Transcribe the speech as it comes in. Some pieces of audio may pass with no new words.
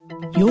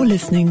You're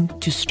listening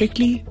to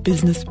Strictly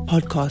Business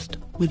Podcast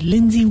with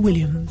Lindsay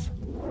Williams.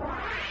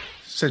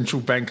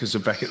 Central bankers are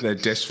back at their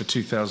desks for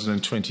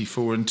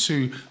 2024, and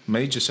two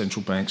major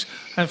central banks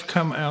have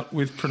come out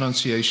with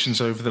pronunciations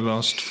over the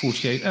last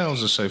 48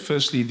 hours or so.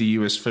 Firstly, the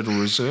US Federal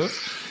Reserve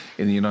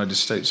in the United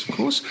States, of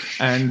course,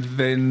 and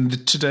then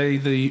today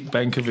the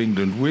Bank of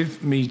England.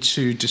 With me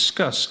to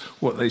discuss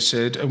what they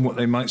said and what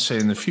they might say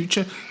in the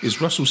future is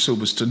Russel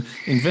Silberston,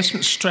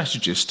 investment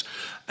strategist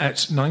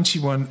at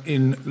 91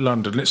 in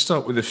London. Let's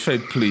start with the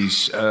Fed,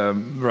 please,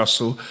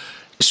 Russell.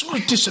 It sort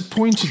of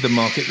disappointed the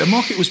market. The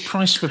market was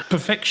priced for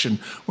perfection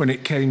when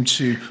it came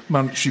to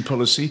monetary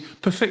policy.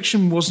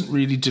 Perfection wasn't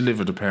really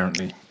delivered,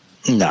 apparently.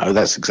 No,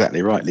 that's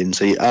exactly right,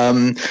 Lindsay.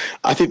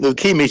 I think the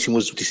key meeting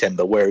was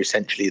December, where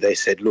essentially they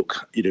said,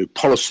 look,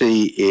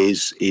 policy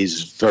is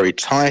very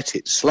tight.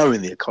 It's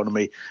slowing the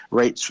economy.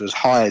 Rates are as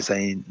high as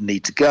they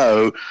need to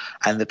go.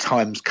 And the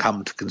time's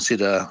come to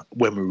consider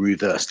when we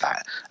reverse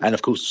that. And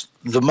of course,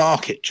 the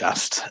market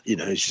just, as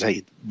you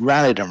say,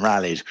 rallied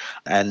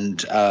and,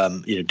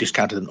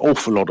 discounted an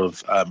awful lot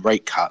of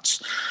rate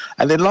cuts.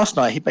 And then last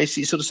night, he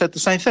basically sort of said the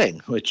same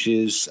thing, which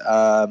is,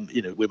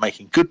 we're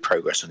making good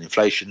progress on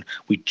inflation.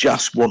 We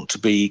just want to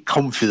be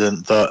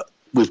confident that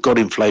we've got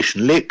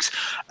inflation licked,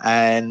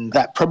 and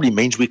that probably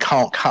means we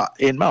can't cut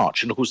in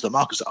March. And of course, the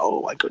market's like,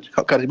 oh my God, you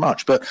can't cut in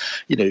March. But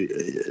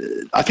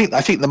I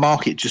think the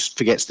market just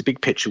forgets the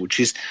big picture, which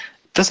is,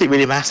 does it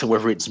really matter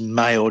whether it's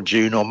May or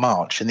June or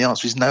March? And the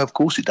answer is no, of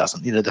course it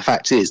doesn't. The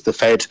fact is the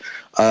Fed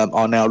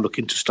are now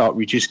looking to start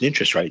reducing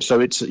interest rates.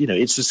 So it's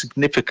a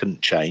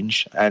significant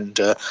change. And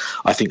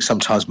I think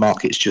sometimes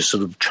markets just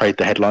sort of trade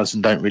the headlines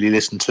and don't really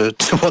listen to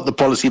what the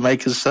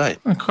policymakers say.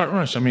 Quite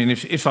right. I mean,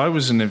 if I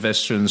was an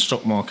investor in the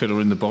stock market or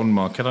in the bond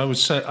market, I would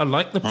say I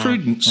like the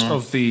prudence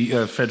of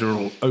the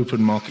Federal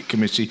Open Market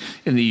Committee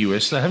in the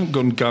US. They haven't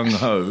gone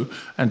gung-ho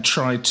and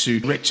tried to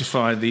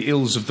rectify the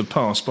ills of the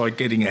past by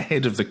getting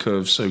ahead of the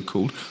curve,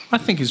 so-called. I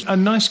think is a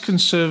nice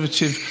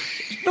conservative,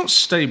 not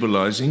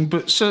stabilising,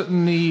 but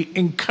certainly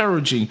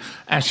encouraging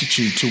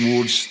attitude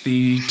towards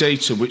the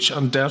data, which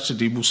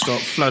undoubtedly will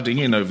start flooding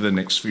in over the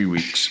next few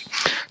weeks.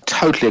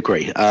 Totally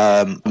agree.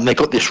 They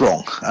got this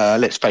wrong.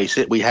 Let's face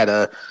it, we had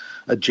a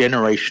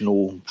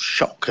generational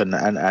shock and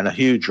a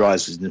huge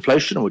rise in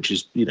inflation, which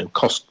is,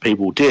 cost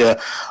people dear.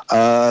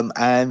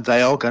 And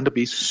they are going to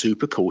be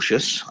super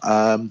cautious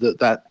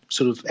that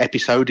sort of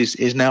episode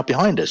is now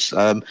behind us.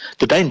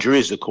 The danger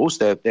is, of course,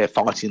 they're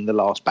fighting the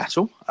last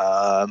battle.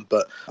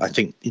 But I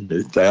think,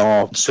 they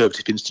are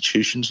conservative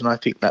institutions, and I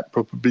think that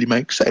probably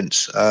makes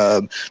sense.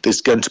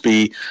 There's going to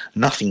be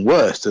nothing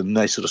worse than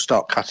they sort of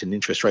start cutting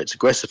interest rates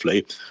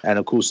aggressively. And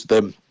of course,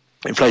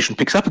 inflation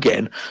picks up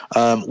again,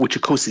 which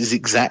of course is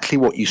exactly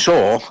what you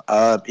saw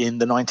in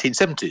the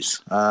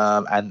 1970s.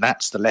 And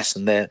that's the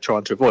lesson they're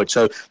trying to avoid.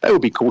 So they will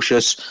be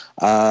cautious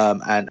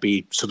and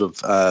be sort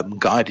of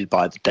guided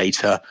by the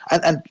data.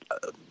 And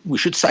we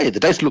should say the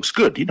data looks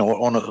good.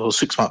 On a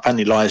 6-month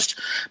annualized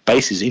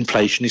basis,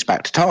 inflation is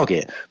back to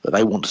target. But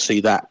they want to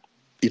see that.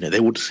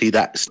 They want to see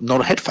that not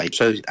a head fake.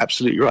 So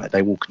absolutely right.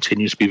 They will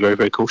continue to be very,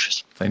 very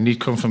cautious. They need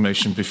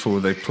confirmation before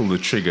they pull the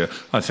trigger,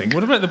 I think.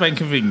 What about the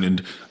Bank of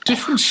England?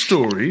 Different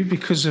story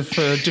because of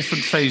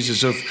different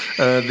phases of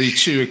the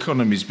two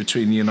economies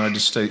between the United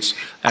States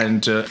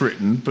and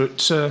Britain.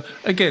 But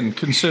again,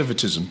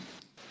 conservatism.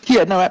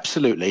 Yeah, no,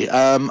 absolutely.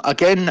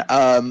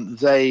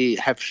 They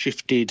have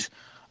shifted.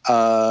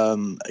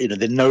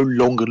 They're no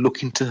longer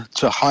looking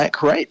to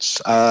hike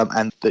rates,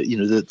 and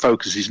the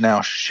focus is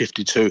now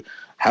shifted to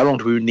how long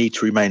do we need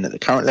to remain at the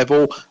current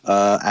level,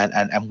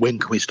 and when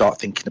can we start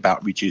thinking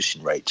about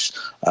reducing rates?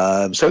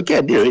 So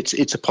again,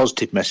 it's a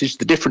positive message.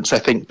 The difference, I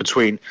think,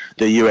 between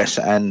the US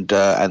and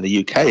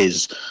the UK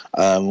is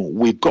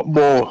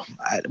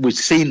we've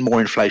seen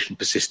more inflation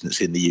persistence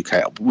in the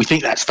UK. We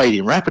think that's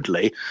fading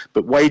rapidly,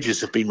 but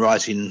wages have been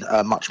rising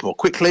much more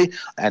quickly,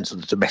 and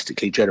sort of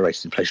domestically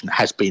generated inflation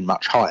has been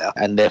much higher,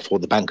 and therefore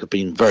the bank have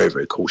been very,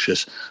 very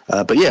cautious.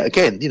 But yeah,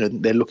 again,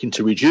 they're looking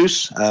to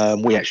reduce.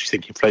 We actually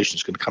think inflation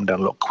is going to come down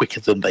a lot quicker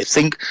than they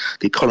think.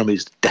 The economy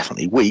is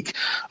definitely weak,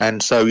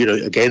 and so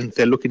again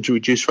they're looking to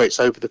reduce rates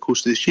over the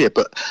course of this year.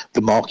 But the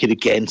market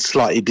again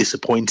slightly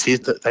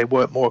disappointed that they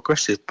weren't more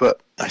aggressive.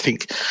 But I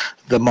think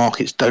the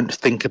markets don't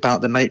think about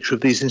the nature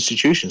of these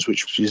institutions,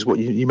 which is what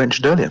you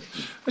mentioned earlier.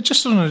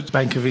 Just on a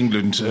Bank of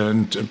England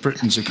and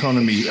Britain's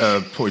economy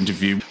point of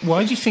view,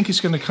 why do you think it's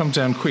going to come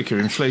down quicker?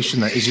 Inflation,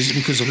 that is. Is it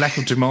because of lack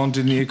of demand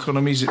in the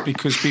economy? Is it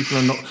because people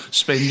are not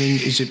spending?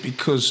 Is it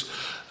because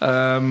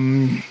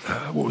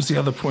what was the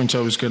other point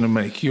I was going to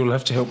make? You'll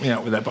have to help me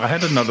out with that. But I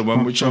had another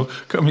one, which I'll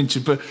come into.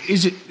 But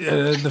is it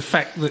the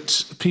fact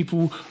that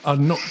people are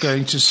not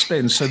going to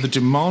spend, so the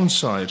demand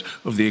side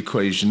of the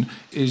equation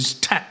is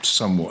tapped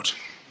somewhat?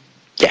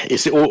 Yeah,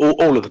 it's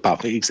all of the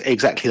above.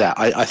 Exactly that.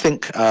 I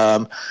think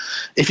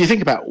if you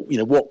think about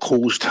what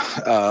caused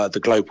the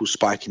global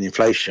spike in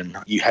inflation,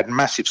 you had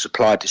massive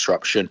supply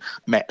disruption,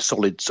 met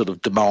solid sort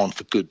of demand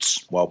for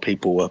goods while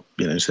people were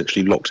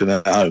essentially locked in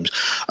their homes.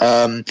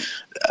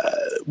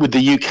 With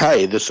the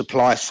UK, the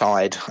supply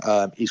side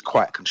is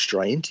quite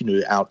constrained.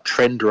 Our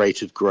trend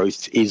rate of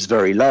growth is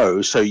very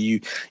low, so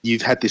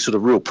you've had this sort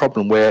of real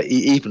problem where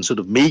even sort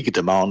of meagre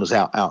demand has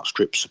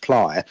outstripped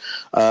supply,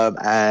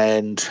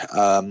 and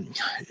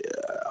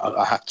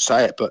I have to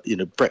say it, but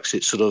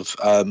Brexit sort of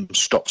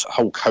stopped a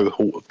whole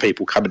cohort of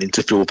people coming in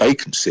to fill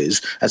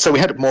vacancies, and so we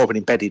had more of an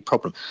embedded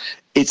problem.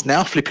 It's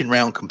now flipping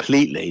round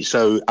completely.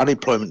 So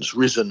unemployment's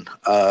risen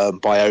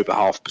by over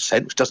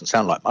 0.5%, which doesn't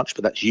sound like much,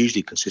 but that's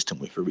usually consistent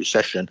with a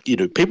recession.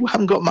 People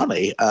haven't got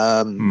money.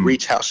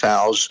 Retail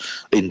sales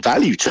in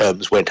value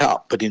terms went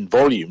up, but in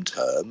volume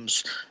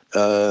terms,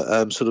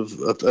 sort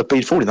of have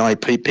been falling.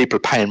 People are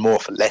paying more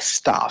for less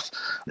stuff,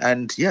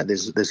 and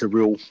there's a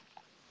real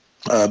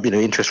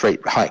interest rate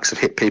hikes have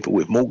hit people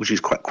with mortgages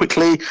quite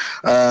quickly.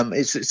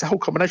 It's a whole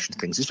combination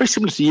of things. It's very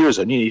similar to the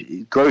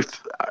Eurozone.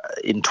 Growth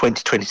in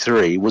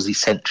 2023 was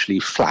essentially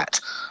flat.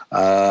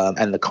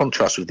 And the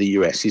contrast with the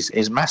US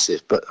is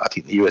massive, but I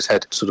think the US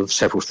had sort of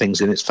several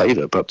things in its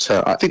favour. But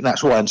I think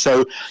that's why. And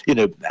so,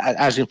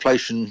 as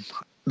inflation,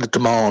 the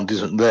demand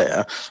isn't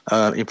there,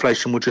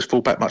 inflation will just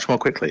fall back much more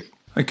quickly.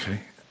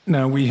 Okay.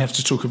 Now we have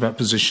to talk about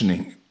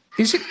positioning.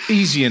 Is it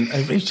easy, and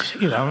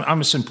I'm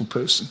a simple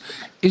person,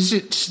 is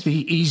it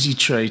the easy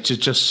trade to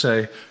just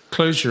say,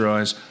 close your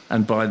eyes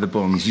and buy the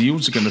bonds? The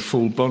yields are going to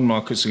fall, bond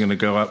markets are going to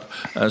go up.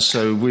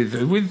 So with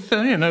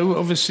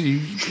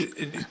obviously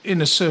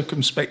in a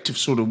circumspective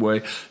sort of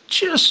way,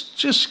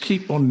 just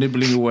keep on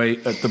nibbling away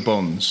at the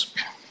bonds.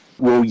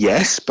 Well,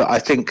 yes, but I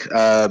think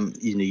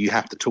you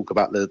have to talk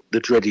about the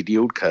dreaded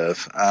yield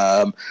curve,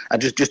 and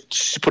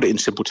just put it in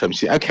simple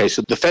terms. Okay,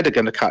 so the Fed are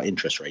going to cut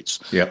interest rates.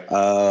 Yep.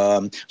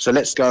 So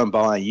let's go and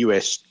buy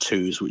US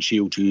 2s, which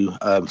yield you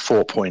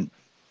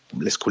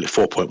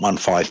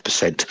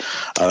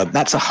 4.15%.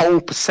 That's a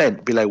whole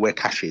percent below where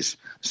cash is.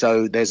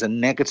 So there's a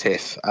negative,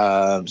 sort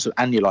of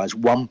annualized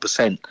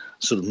 1%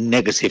 sort of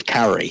negative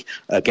carry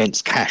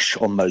against cash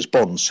on those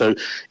bonds. So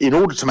in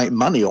order to make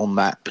money on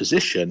that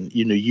position,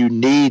 you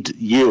need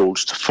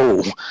yields to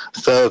fall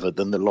further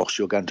than the loss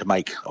you're going to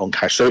make on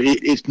cash. So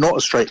it's not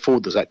as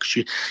straightforward as that, because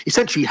you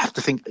essentially have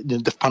to think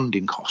the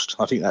funding cost.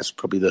 I think that's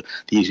probably the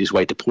easiest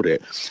way to put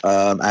it.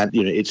 And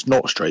it's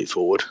not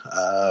straightforward.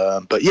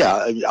 But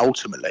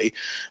ultimately,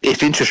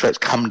 if interest rates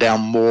come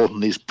down more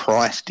than is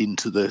priced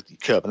into the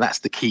curve, and that's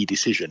the key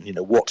decision,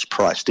 what's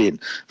priced in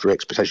for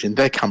expectation,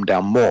 they come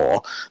down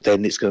more,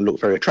 then it's going to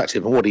look very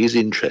attractive. And what is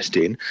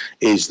interesting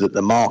is that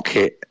the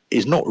market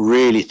is not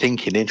really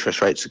thinking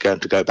interest rates are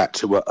going to go back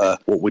to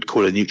what we'd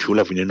call a neutral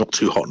level. Not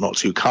too hot, not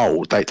too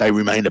cold. They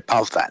remain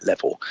above that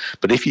level.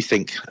 But if you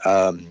think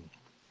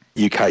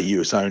UK,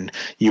 Eurozone,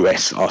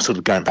 US are sort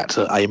of going back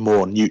to a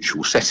more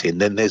neutral setting,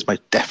 then there's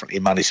most definitely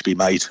money to be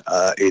made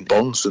in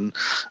bonds, and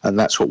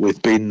that's what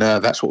we've been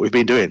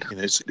doing.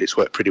 It's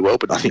worked pretty well,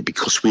 but I think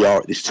because we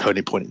are at this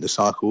turning point in the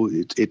cycle,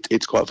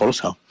 it's quite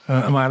volatile.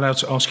 Am I allowed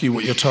to ask you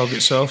what your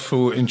targets are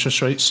for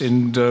interest rates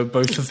in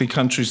both of the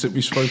countries that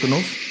we've spoken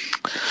of?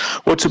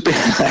 Well,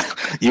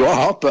 you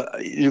are, but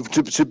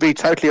to be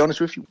totally honest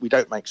with you, we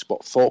don't make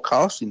spot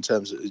forecasts in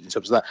terms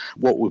of that.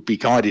 What we'll be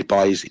guided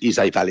by is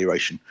a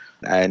valuation,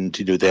 and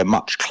they're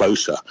much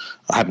closer.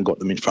 I haven't got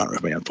them in front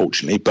of me,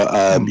 unfortunately, but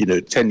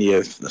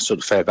 10-year sort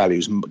of fair value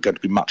is going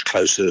to be much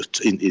closer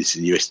in the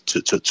US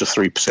to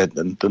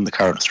 3% than the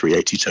current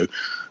 3.82.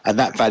 And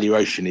that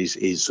valuation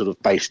is sort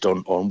of based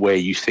on where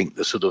you think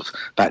the sort of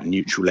that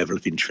neutral level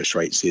of interest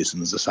rates is.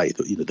 And as I say,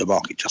 the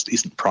market just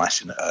isn't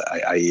pricing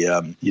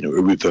a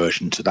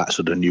reversion to that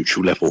sort of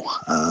neutral level.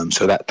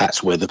 So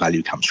that's where the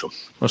value comes from.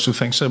 Russell,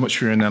 thanks so much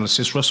for your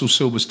analysis. Russel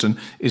Silberston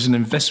is an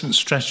investment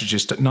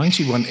strategist at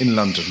 91 in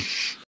London.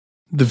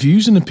 The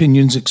views and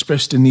opinions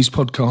expressed in these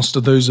podcasts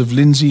are those of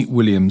Lindsay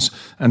Williams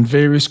and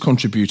various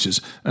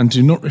contributors and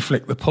do not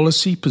reflect the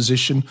policy,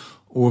 position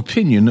or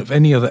opinion of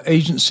any other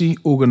agency,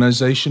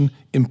 organisation,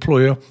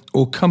 employer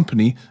or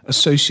company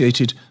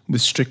associated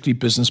with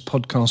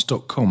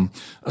strictlybusinesspodcast.com.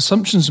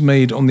 Assumptions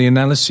made on the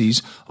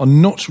analyses are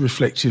not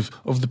reflective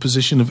of the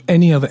position of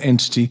any other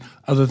entity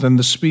other than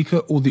the speaker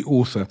or the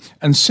author.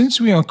 And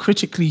since we are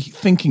critically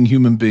thinking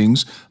human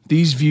beings,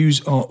 these views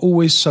are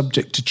always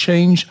subject to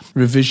change,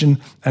 revision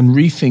and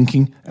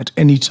rethinking at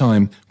any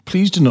time.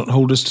 Please do not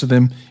hold us to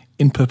them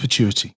in perpetuity.